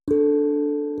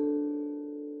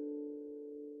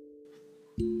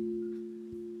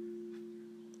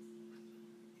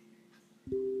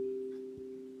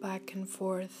and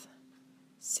forth,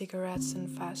 cigarettes and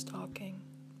fast talking.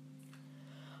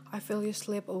 I feel you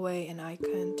slip away and I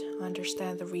can't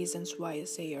understand the reasons why you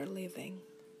say you're leaving.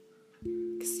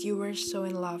 'Cause you were so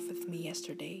in love with me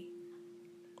yesterday.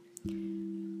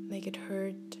 Make It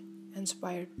Hurt,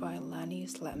 inspired by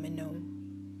Lani's Let Me Know,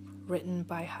 written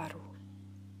by Haru.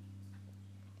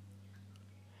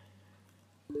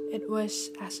 It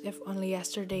was as if only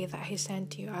yesterday that he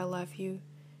sent you I love you,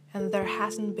 and there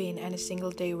hasn't been any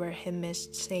single day where he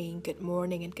missed saying good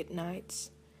morning and good nights.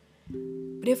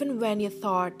 But even when you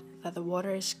thought that the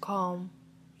water is calm,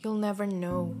 you'll never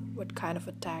know what kind of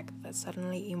attack that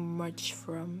suddenly emerged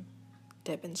from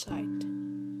deep inside.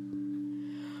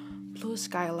 Blue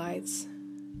skylights,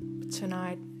 but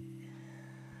tonight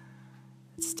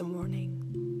it's the morning.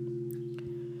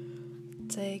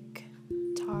 Take,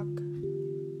 talk,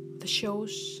 the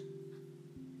shows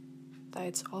that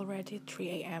it's already 3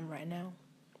 a.m. right now.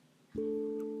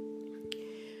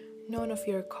 None of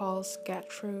your calls get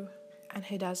through, and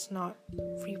he does not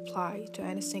reply to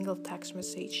any single text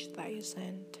message that you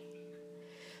send.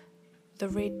 The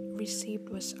read receipt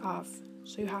was off,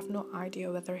 so you have no idea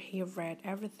whether he read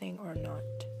everything or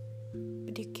not.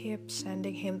 But you keep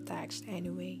sending him text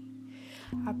anyway,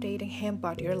 updating him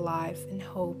about your life in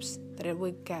hopes that it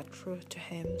will get through to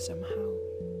him somehow.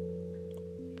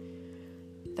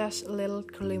 There's a little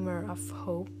glimmer of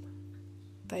hope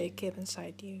that you keep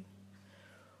inside you,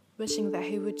 wishing that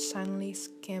he would suddenly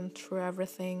skim through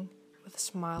everything with a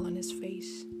smile on his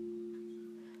face.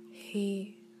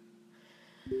 He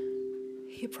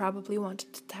probably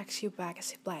wanted to text you back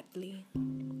as gladly,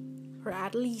 or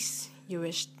at least you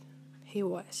wished he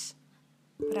was.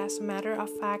 But as a matter of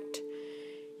fact,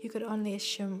 you could only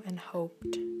assume and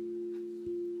hoped.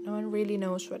 No one really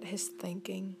knows what he's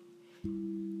thinking.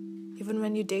 Even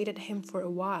when you dated him for a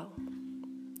while,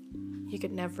 you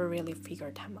could never really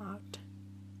figure him out.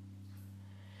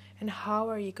 And how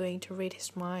are you going to read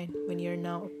his mind when you're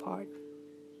now apart?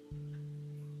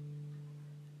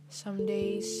 Some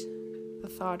days, the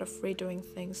thought of redoing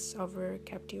things over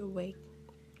kept you awake,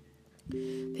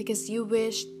 because you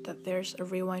wished that there's a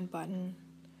rewind button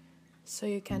so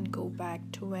you can go back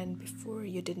to when before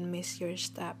you didn't miss your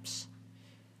steps.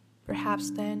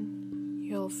 Perhaps then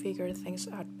you'll figure things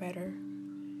out better.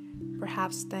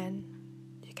 Perhaps then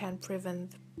you can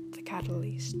prevent the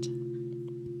catalyst.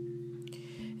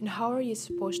 And how are you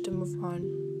supposed to move on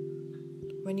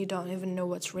when you don't even know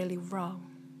what's really wrong?